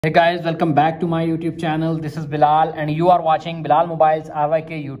Hey guys, welcome back to my YouTube channel. This is Bilal and you are watching Bilal Mobile's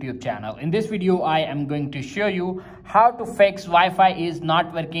RYK YouTube channel. In this video, I am going to show you how to fix Wi-Fi is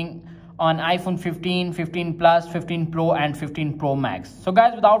not working on iPhone 15, 15 Plus, 15 Pro and 15 Pro Max. So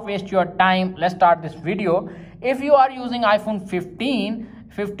guys, without waste your time, let's start this video. If you are using iPhone 15,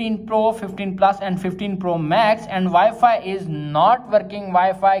 15 Pro, 15 Plus and 15 Pro Max and Wi-Fi is not working,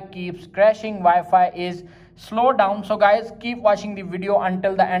 Wi-Fi keeps crashing, Wi-Fi is slow down. So guys, keep watching the video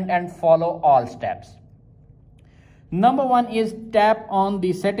until the end and follow all steps. Number one is tap on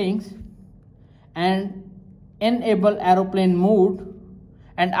the settings and enable aeroplane mode,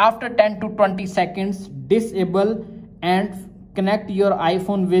 and after 10 to 20 seconds disable and connect your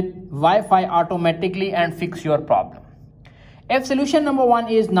iPhone with Wi-Fi automatically and fix your problem. If solution number one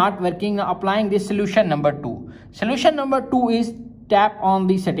is not working, now applying this solution number two. Solution number two is tap on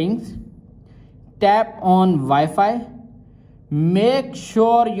the settings, tap on Wi-Fi, make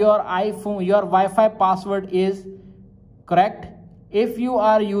sure your Wi-Fi password is correct. If you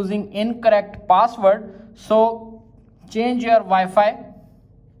are using incorrect password, so change your Wi-Fi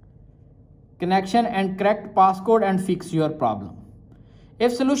connection and correct passcode and fix your problem.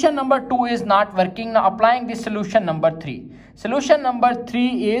 If solution number two is not working, now applying this solution number three. Solution number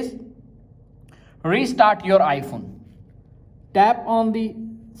three is restart your iPhone. Tap on the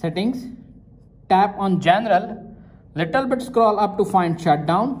settings, tap on general, little bit scroll up to find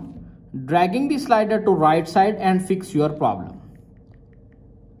shutdown, dragging the slider to right side and fix your problem.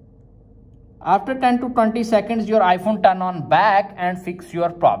 After 10 to 20 seconds, your iPhone turn on back and fix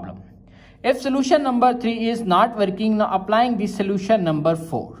your problem. If solution number three is not working, now applying the solution number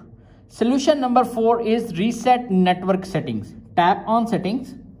four. Solution number four is reset network settings. Tap on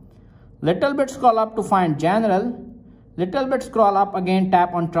settings, little bit scroll up to find general, little bit scroll up again,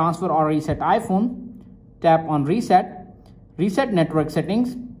 tap on transfer or reset iPhone, tap on reset network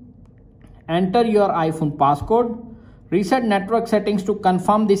settings, enter your iPhone passcode, reset network settings to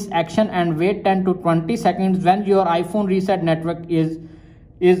confirm this action and wait 10 to 20 seconds. When your iPhone reset network is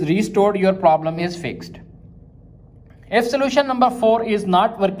restored, your problem is fixed. If solution number four is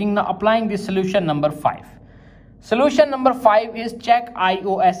not working, now applying this solution number five. Solution number five is check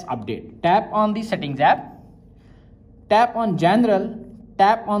iOS update. Tap on the settings app, tap on general,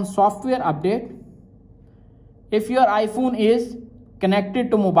 tap on software update. If your iPhone is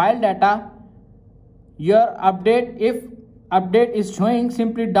connected to mobile data, your update, if update is showing,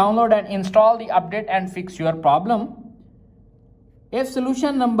 simply download and install the update and fix your problem. If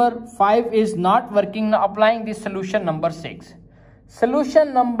solution number five is not working, now applying this solution number six.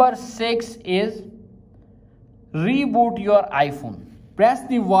 Solution number six is reboot your iPhone. Press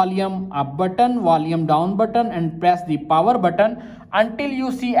the volume up button, volume down button and press the power button until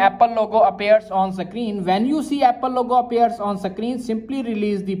you see Apple logo appears on screen. When you see Apple logo appears on screen, simply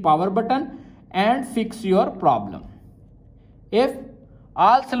release the power button and fix your problem. If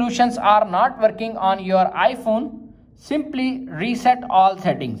all solutions are not working on your iPhone, simply reset all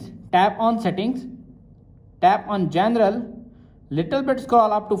settings. Tap on settings, tap on general, little bit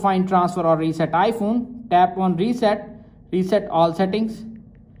scroll up to find transfer or reset iPhone, tap on reset all settings,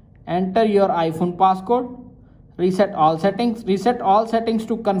 enter your iPhone passcode, reset all settings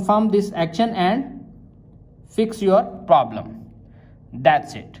to confirm this action and fix your problem.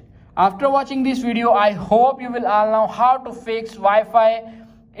 That's it. After watching this video, I hope you will all know how to fix Wi-Fi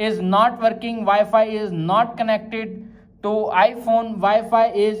is not working, Wi-Fi is not connected to iPhone,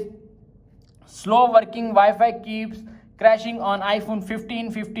 Wi-Fi is slow working, Wi-Fi keeps crashing on iPhone 15,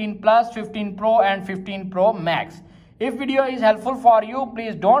 15 Plus, 15 Pro and 15 Pro Max. If video is helpful for you,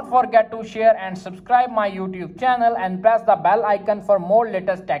 please don't forget to share and subscribe my YouTube channel and press the bell icon for more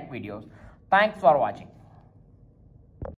latest tech videos. Thanks for watching.